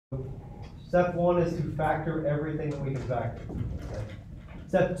Step one is to factor everything that we can factor. Okay.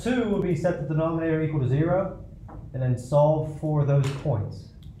 Step two would be set the denominator equal to 0, and then solve for those points.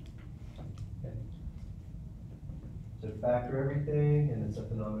 Okay. So factor everything, and then set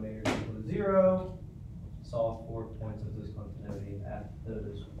the denominator equal to 0, solve for points of discontinuity at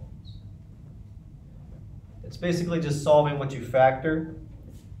those points. It's basically just solving what you factor.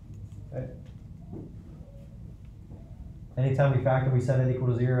 Okay. Anytime we factor, we set it equal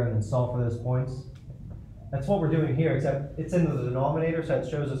to 0 and then solve for those points. That's what we're doing here, except it's in the denominator, so it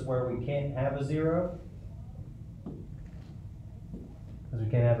shows us where we can't have a 0. Because we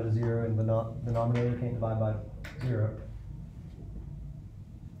can't have a 0 in the denominator, can't divide by 0.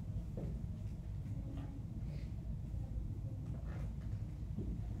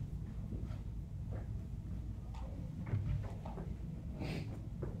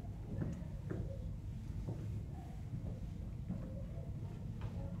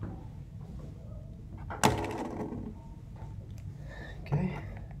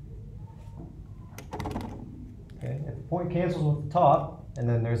 Okay, if the point cancels with the top, and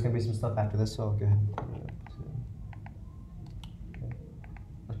then there's going to be some stuff after this, so I'll go ahead and put it up. Okay.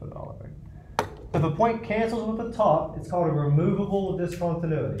 Let's put it all up right. If a point cancels with the top, it's called a removable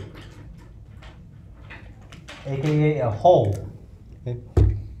discontinuity, aka a hole. Okay.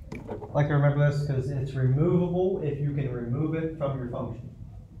 I like to remember this because it's removable if you can remove it from your function.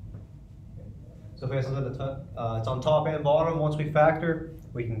 Okay. So if we have something that's it's on top and bottom, once we factor,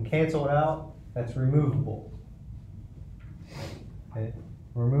 we can cancel it out. That's removable. Okay.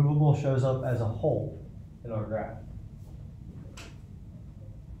 Removable shows up as a hole in our graph.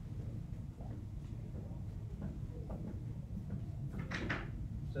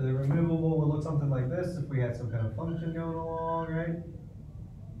 So the removable would look something like this if we had some kind of function going along, right?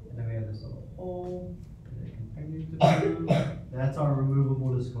 And then we have this little hole, and it continues to move. That's our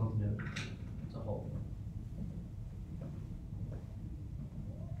removable discontinuity. It's a hole.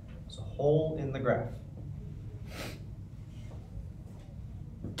 It's a hole in the graph.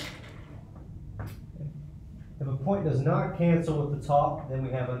 If a point does not cancel with the top, then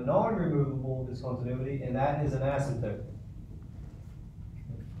we have a non-removable discontinuity, and that is an asymptote.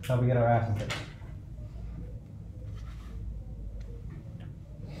 That's how we get our asymptote.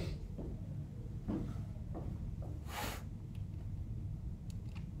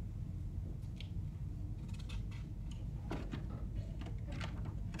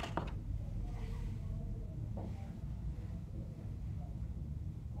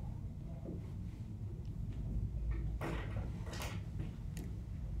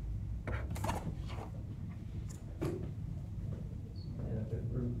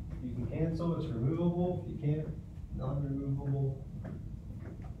 You can cancel, it's removable. If you can't, non-removable.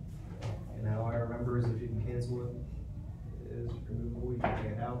 And how I remember is if you can cancel it, it is removable. You can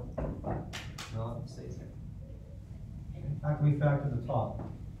take it out. Not, it stays there. How can we factor the top?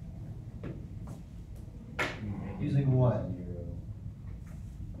 Using what?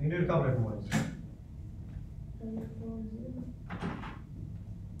 You can do it a couple different ways.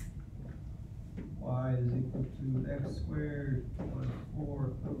 Y is equal to x squared plus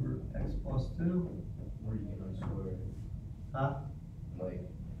 4 over x plus 2. Where do you get on squared? Huh? Like,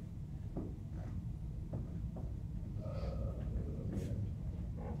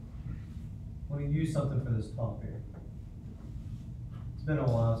 Well, you use something for this top here. It's been a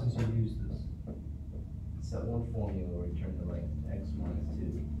while since you've used this. it's that one formula where you turn to like x minus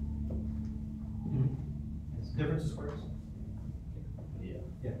 2. It's difference of squares. Yeah.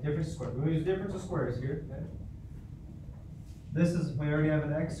 Yeah, difference of squares. We use difference of squares here. Okay? This is, we already have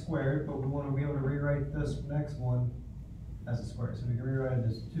an x squared, but we want to be able to rewrite this next one as a square. So we can rewrite it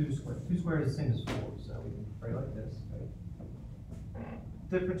as 2 squared. 2 squared is the same as 4, so we can write like this. Okay?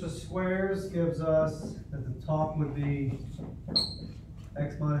 Difference of squares gives us that the top would be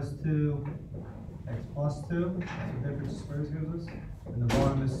x minus 2, x plus 2. That's what difference of squares gives us. And the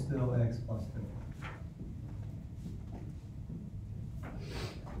bottom is still x plus 2.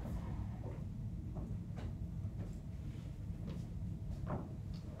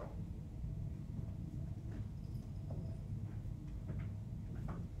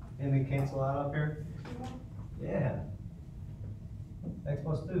 Anything cancel out up here? Yeah. X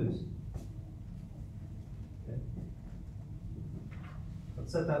plus 2's. Okay.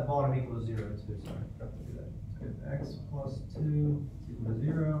 Let's set that bottom equal to 0 too. Sorry, I forgot to do that. Let's get x plus 2 is equal to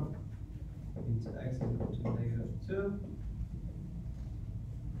 0. Means x is equal to negative 2.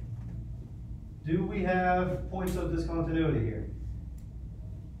 Do we have points of discontinuity here?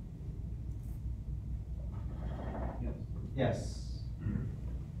 Yes. Yes.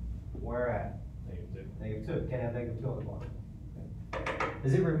 Where at? Negative 2. Negative 2. Can't have negative 2 on the bottom. Okay.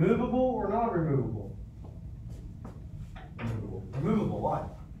 Is it removable or non-removable? Removable. Removable, why?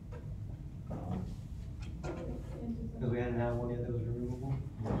 Because we hadn't had one yet that was removable?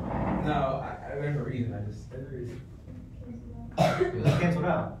 No, I remember reason, I just. It was canceled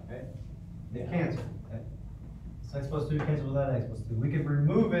out, right? It canceled, okay? So x plus 2 cancels with that x plus 2. We could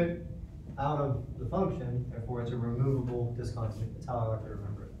remove it out of the function, therefore it's a removable discontinuity. That's how I like to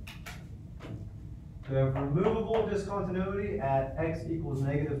remember it. So we have removable discontinuity at x equals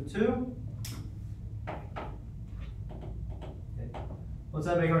 -2. Okay. What's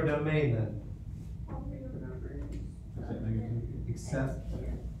that make our domain then? Except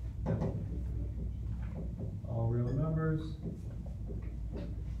all real numbers.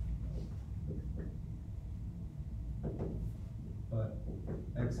 But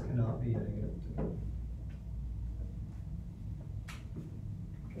x cannot be -2.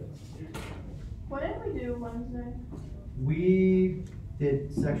 What did we do Wednesday? We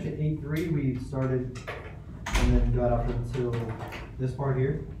did section 8.3, we started and then got up until this part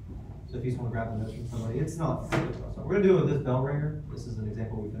here. So if you just want to grab the notes from somebody, it's not super tough. So we're gonna do it with this bell ringer. This is an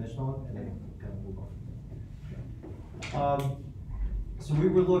example we finished on, and then kind of move on. So we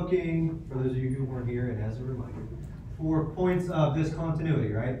were looking, for those of you who weren't here, and as a reminder, for points of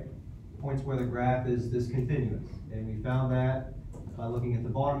discontinuity, right? Points where the graph is discontinuous. And we found that by looking at the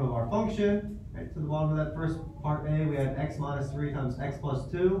bottom of our function, right? To the bottom of that first part A, we had x minus 3 times x plus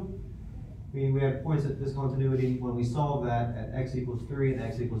 2. Meaning we had points of discontinuity when we solve that at x equals 3 and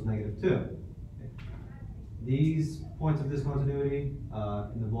x equals -2. Okay. These points of discontinuity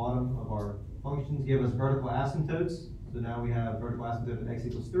in the bottom of our functions give us vertical asymptotes. So now we have vertical asymptote at x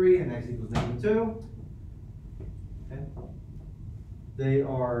equals 3 and x equals -2. Okay. They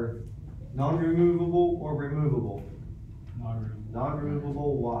are non-removable or removable? Non-removable.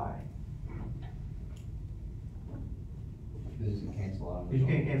 Non-removable, why? Because you cancel out. Because you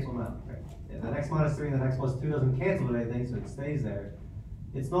can't cancel them out, right? Yeah, that x minus 3 and that x plus 2 doesn't cancel with anything, so it stays there.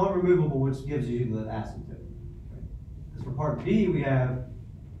 It's non-removable, which gives you the asymptote. Because for part B, we have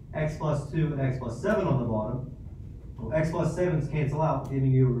x plus 2 and x plus 7 on the bottom. Well, x plus 7's cancel out,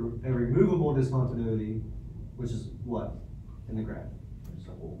 giving you a removable discontinuity, which is what in the graph? It's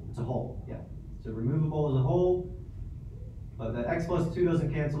a hole. It's a hole, yeah. So removable is a hole, but that x plus 2 doesn't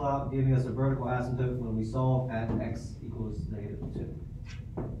cancel out, giving us a vertical asymptote when we solve at x equals -2.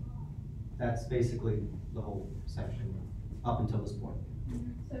 That's basically the whole section up until this point.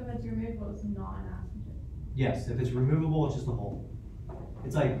 So if it's removable, it's not an asymptote. Yes, if it's removable, it's just a hole.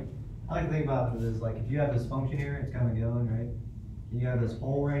 It's like, I like to think about it as like, if you have this function here, it's kind of going, right? And you have this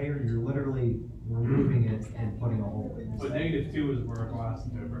hole right here, you're literally removing it and putting a hole in. But -2 is vertical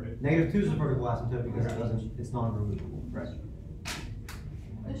asymptote, right? -2 is a vertical asymptote because it doesn't, it's non-removable, right?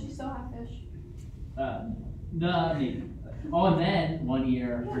 Does she still have fish? No, maybe. Oh, and then one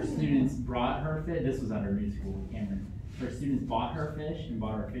year, her students brought her fish. This was under new school, Cameron. Her students bought her fish and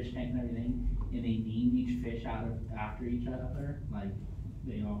bought her fish tank and everything, and they named each fish after each other. Like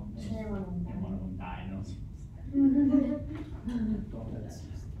they all, and one of them died. And I was, that's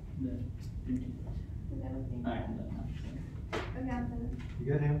just the. Is everything? All right, I'm done now. Okay, I'm finished. You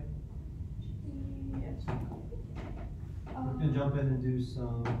good, Ham? Yes. We're gonna jump in and do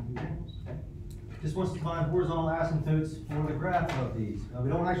some examples, okay? Just wants to find horizontal asymptotes for the graph of these. Now, we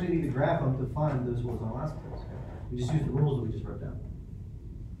don't actually need to graph them to find those horizontal asymptotes, okay? We just use the rules that we just wrote down.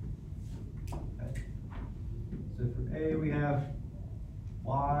 Okay. So for A, we have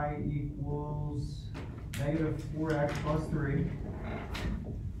y equals -4x plus 3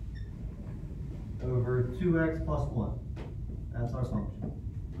 over 2x plus 1. That's our function.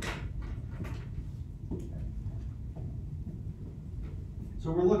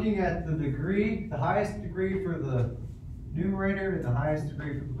 So we're looking at the degree, the highest degree for the numerator and the highest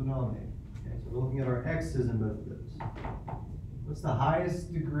degree for the denominator. Okay, so we're looking at our x's in both of those. What's the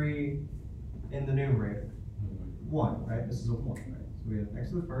highest degree in the numerator? 1, right? This is a 1, right? So we have x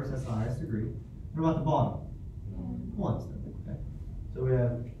to the first, that's the highest degree. What about the bottom? 1's then, okay? So we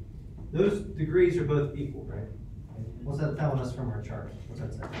have, those degrees are both equal, right? What's that telling us from our chart? What's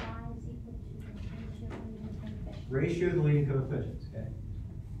that saying? Ratio of the leading coefficients, okay?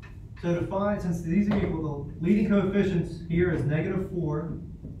 So to find, since these are equal, the leading coefficients here is -4,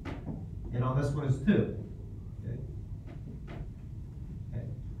 and on this one is 2. Okay? Okay.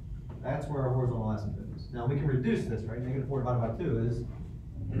 That's where our horizontal asymptote is. Now we can reduce this, right? -4 divided by 2 is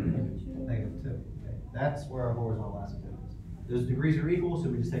 -2. Okay? That's where our horizontal asymptote is. Those degrees are equal, so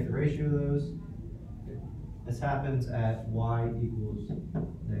we just take the ratio of those. Okay. This happens at y equals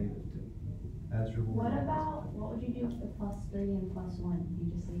 -2. That's your What about, what would you do with the +3 and +1? You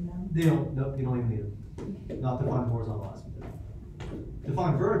just leave them? They don't, nope, you don't even need them. Not to find horizontal asymptote.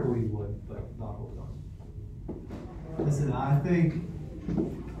 Define vertical you would, but not horizontal. Listen, I think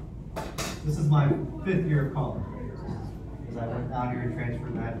this is my 5th year of college, right? Because I went out here and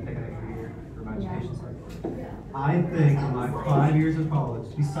transferred and I had to take an extra year for my education cycle. I think in my 5 years of college,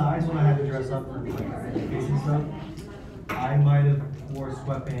 besides when I had to dress up for like education stuff, I might have wore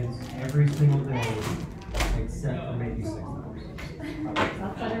sweatpants every single day, except for maybe 6 times.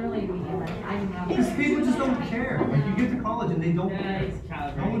 That's literally me, like, I never. Because people just don't care. Like you get to college and they don't Yeah, care. he's No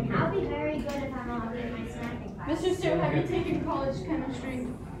one calibrating. cares. I'll be very good if I'm not in my snacking class. Mr. Stewart, have you taken college chemistry?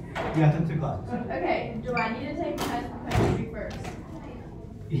 Yeah, I took 2 classes. Okay, do I need to take high school chemistry first?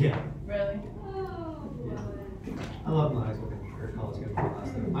 Yeah. Really? I love my high school chemistry or college chemistry class.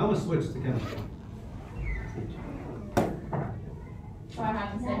 I almost switched to chemistry. So I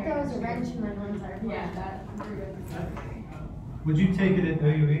have to say. That throws a wrench in my bones. Yeah, that, we're good. Would you take it at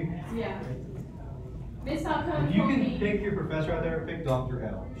OUE? Yeah. Miss Falcone If you told can me, pick your professor out there, pick Dr.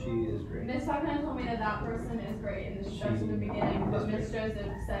 L. She is great. Miss Falcone told me that that person is great, and this starts at the beginning, but Miss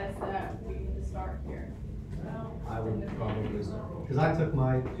Joseph says that we need to start here. So, I would probably, because I took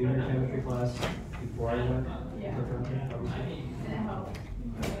my junior chemistry class before I went. Yeah. obviously. and it helps.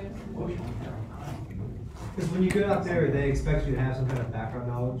 Because when you get out there, they expect you to have some kind of background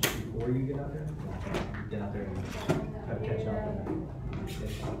knowledge before you get out there. Get out there and try to catch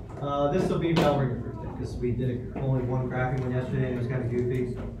up. This will be bell ringer Thursday, because we did only one cracking one yesterday, and it was kind of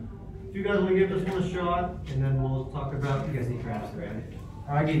goofy, so. If you guys want to give this one a shot, and then we'll talk about, you guys need crafts, right?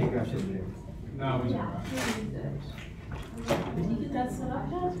 I gave you crafts yesterday. No, we Yeah. Did you get that set up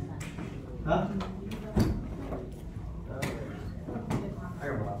yet? Huh? I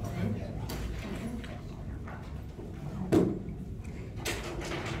got one.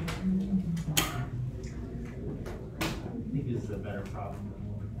 I think this is a better problem than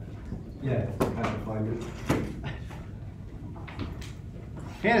what we had. Yeah, I have to find it.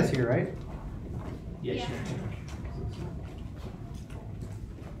 Hannah's here, right? Yeah, sure.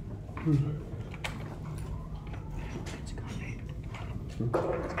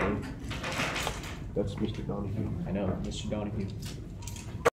 That's Mr. Donahue. I know, Mr. Donahue.